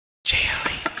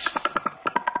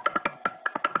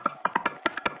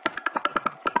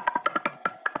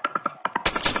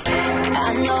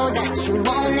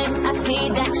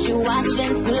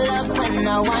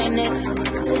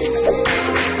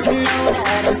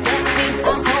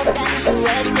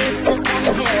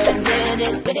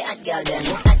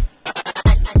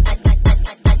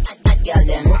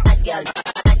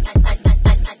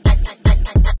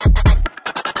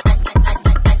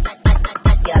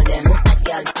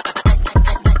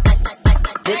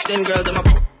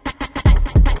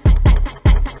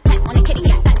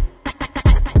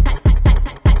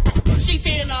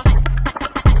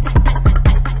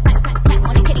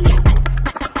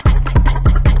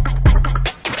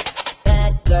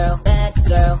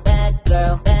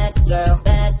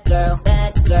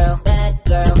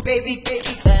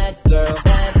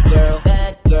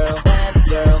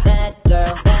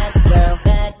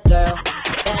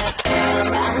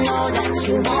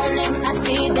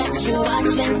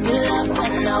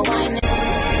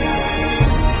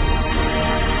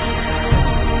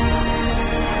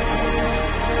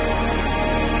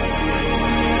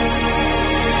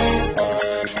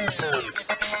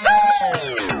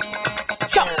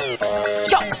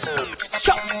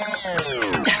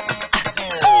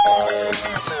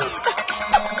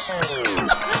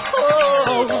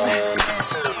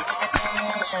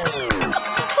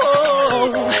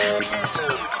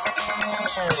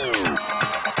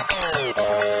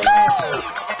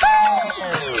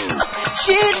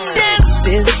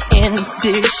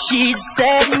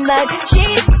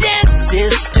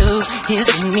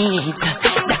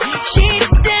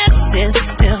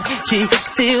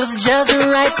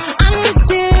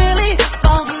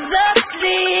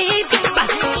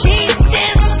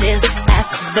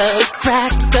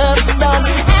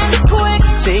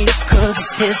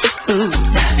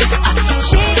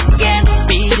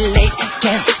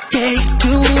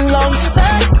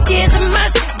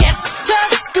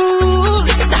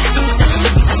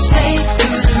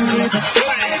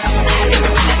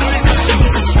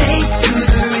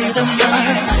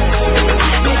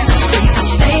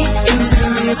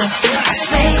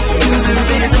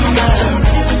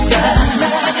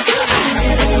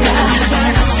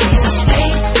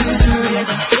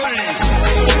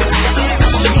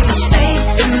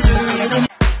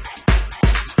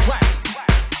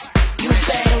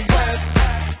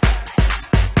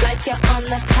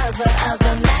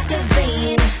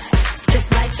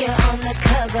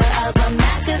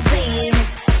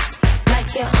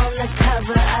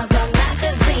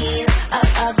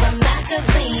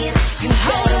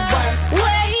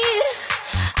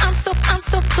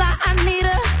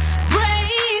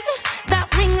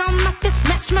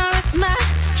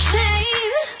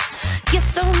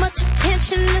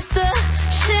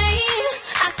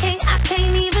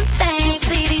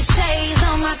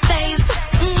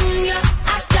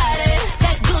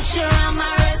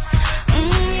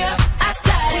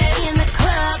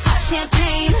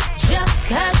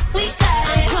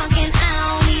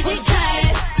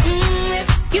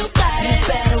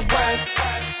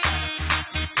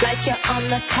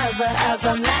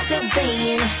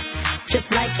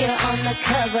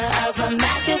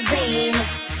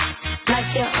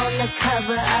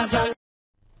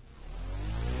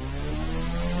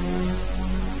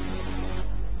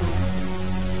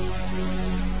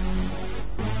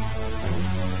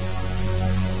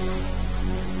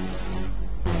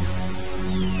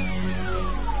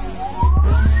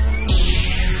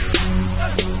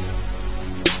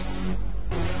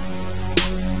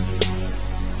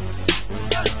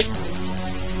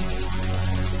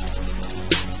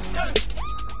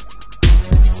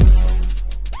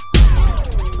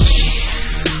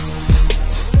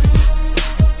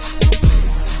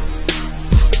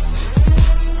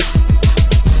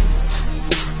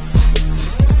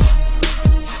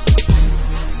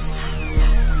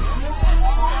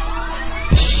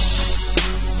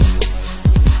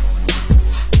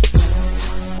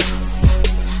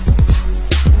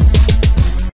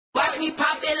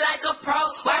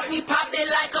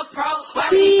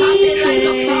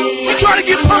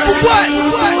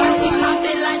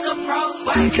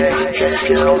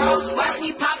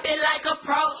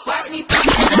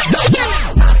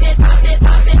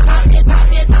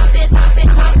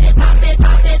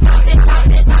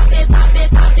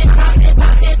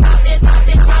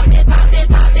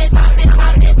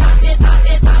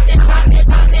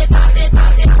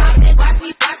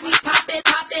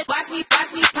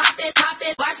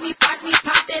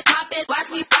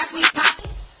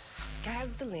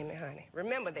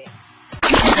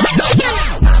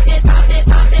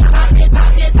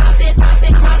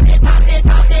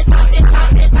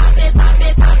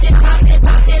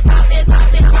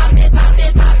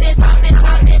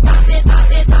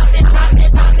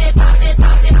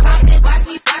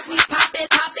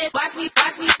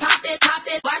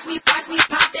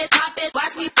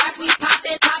watch me pop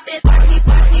it, watch me pop it,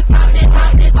 watch me pop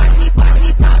it, watch me pop it, watch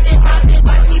me pop it,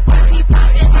 watch me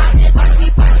pop it, watch me pop it, watch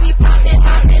me pop it,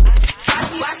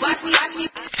 watch me, watch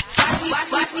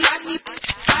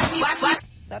me, watch me.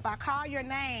 So if I call your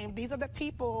name, these are the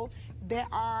people that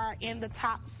are in the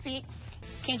top 6.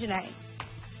 Ken's your name.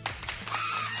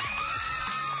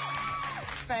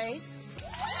 Faith.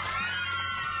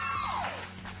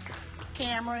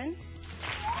 Camryn.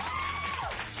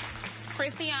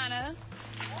 Crystiana.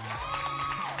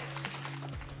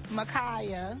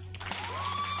 Micaiah.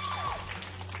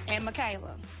 And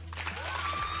Michaela.